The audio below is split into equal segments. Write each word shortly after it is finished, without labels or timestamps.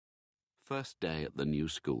first day at the new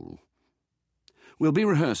school. We'll be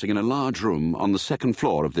rehearsing in a large room on the second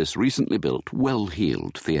floor of this recently built,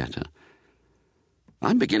 well-heeled theatre.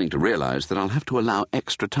 I'm beginning to realise that I'll have to allow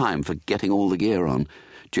extra time for getting all the gear on.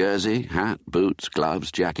 Jersey, hat, boots,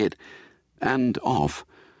 gloves, jacket, and off.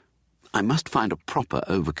 I must find a proper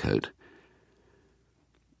overcoat.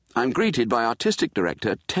 I'm greeted by artistic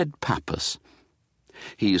director Ted Pappas.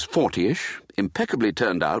 He's 40-ish, impeccably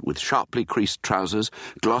turned out with sharply creased trousers,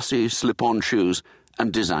 glossy slip-on shoes,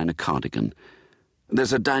 and designer cardigan.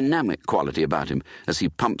 There's a dynamic quality about him as he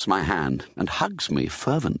pumps my hand and hugs me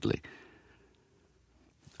fervently.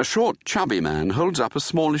 A short, chubby man holds up a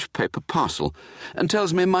smallish paper parcel and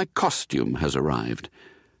tells me my costume has arrived.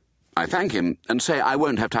 I thank him and say I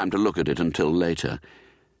won't have time to look at it until later.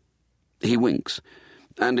 He winks,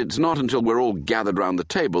 and it's not until we're all gathered round the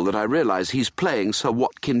table that I realise he's playing Sir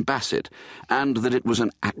Watkin Bassett, and that it was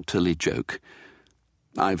an actorly joke.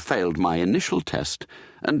 I've failed my initial test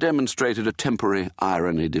and demonstrated a temporary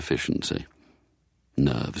irony deficiency.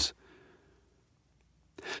 Nerves.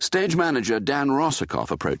 Stage manager Dan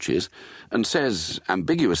Rossakoff approaches and says,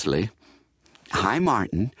 ambiguously, "Hi,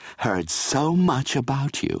 Martin. Heard so much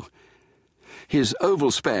about you." His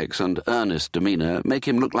oval specs and earnest demeanour make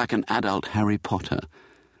him look like an adult Harry Potter.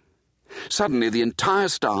 Suddenly, the entire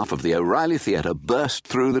staff of the O'Reilly Theatre burst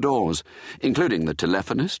through the doors, including the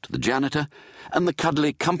telephonist, the janitor, and the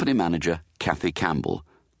cuddly company manager, Kathy Campbell,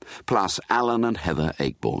 plus Alan and Heather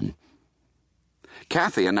Akeborn.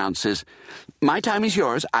 Kathy announces, "My time is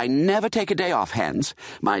yours. I never take a day off hence.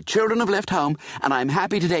 My children have left home, and I'm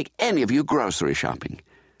happy to take any of you grocery shopping."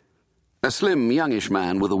 A slim, youngish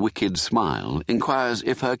man with a wicked smile inquires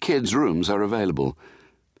if her kids' rooms are available.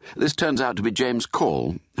 This turns out to be James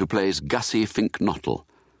Call, who plays Gussie Fink-Nottle.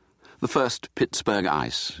 The first Pittsburgh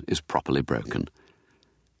ice is properly broken.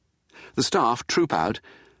 The staff troop out,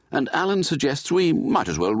 and Alan suggests we might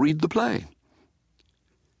as well read the play.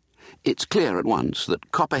 It's clear at once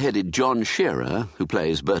that copper-headed John Shearer, who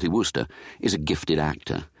plays Bertie Wooster, is a gifted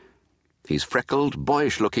actor. He's freckled,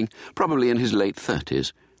 boyish-looking, probably in his late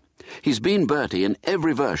 30s. He's been Bertie in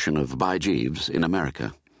every version of By Jeeves in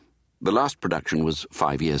America. The last production was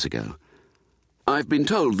 5 years ago. I've been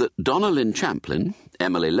told that Donna Lynn Champlin,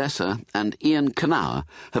 Emily Lesser, and Ian Kanawa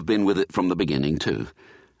have been with it from the beginning too.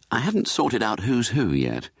 I haven't sorted out who's who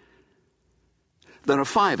yet. There are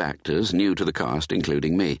 5 actors new to the cast,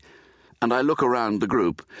 including me, and I look around the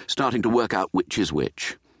group, starting to work out which is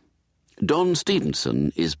which. Don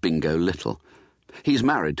Stevenson is Bingo Little. He's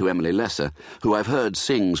married to Emily Lesser, who I've heard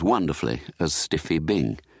sings wonderfully as Stiffy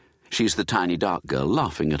Bing. She's the tiny dark girl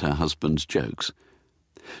laughing at her husband's jokes.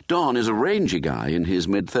 Don is a rangy guy in his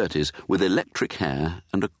mid-30s with electric hair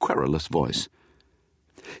and a querulous voice.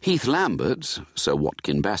 Heath Lamberts, Sir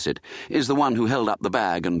Watkin Bassett, is the one who held up the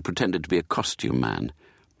bag and pretended to be a costume man.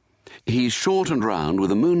 He's short and round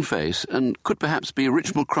with a moon face and could perhaps be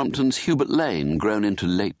Richmal Crompton's Hubert Lane grown into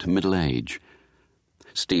late middle age.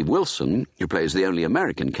 Steve Wilson, who plays the only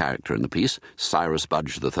American character in the piece, Cyrus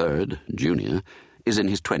Budge III, Jr., is in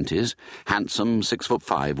his 20s, handsome,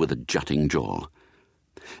 6'5", with a jutting jaw.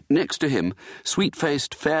 Next to him,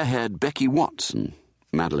 sweet-faced, fair-haired Becky Watson,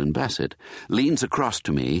 Madeline Bassett, leans across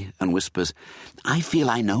to me and whispers, "I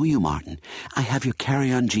feel I know you, Martin. I have your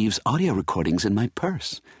Carry On Jeeves audio recordings in my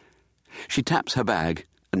purse." She taps her bag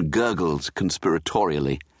and gurgles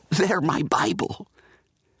conspiratorially, "They're my Bible."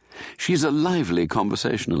 She's a lively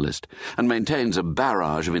conversationalist and maintains a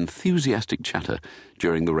barrage of enthusiastic chatter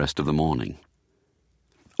during the rest of the morning.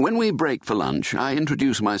 When we break for lunch, I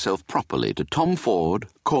introduce myself properly to Tom Ford,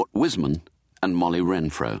 Court Wiseman, and Molly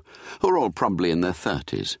Renfro, who are all probably in their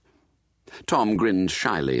 30s. Tom grins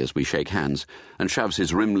shyly as we shake hands and shoves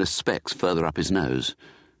his rimless specs further up his nose.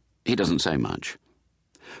 He doesn't say much.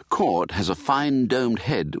 Court has a fine domed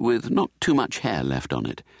head with not too much hair left on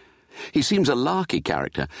it. He seems a larky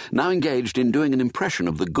character, now engaged in doing an impression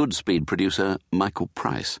of the Goodspeed producer Michael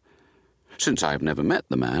Price. Since I've never met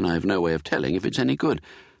the man, I've no way of telling if it's any good.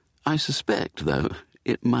 I suspect, though,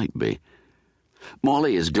 it might be.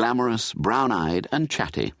 Molly is glamorous, brown-eyed and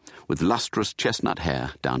chatty, with lustrous chestnut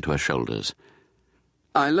hair down to her shoulders.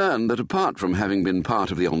 I learned that apart from having been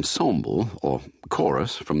part of the ensemble, or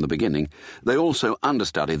chorus, from the beginning, they also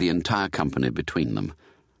understudy the entire company between them.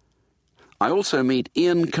 I also meet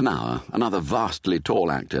Ian Kanawa, another vastly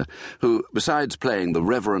tall actor, who, besides playing the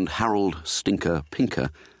Reverend Harold Stinker Pinker,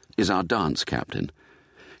 is our dance captain.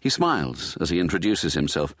 He smiles as he introduces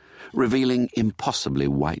himself, revealing impossibly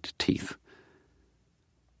white teeth.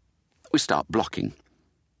 We start blocking.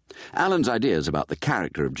 Alan's ideas about the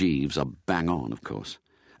character of Jeeves are bang on, of course,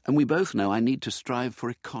 and we both know I need to strive for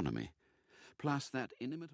economy. Plus that inimitable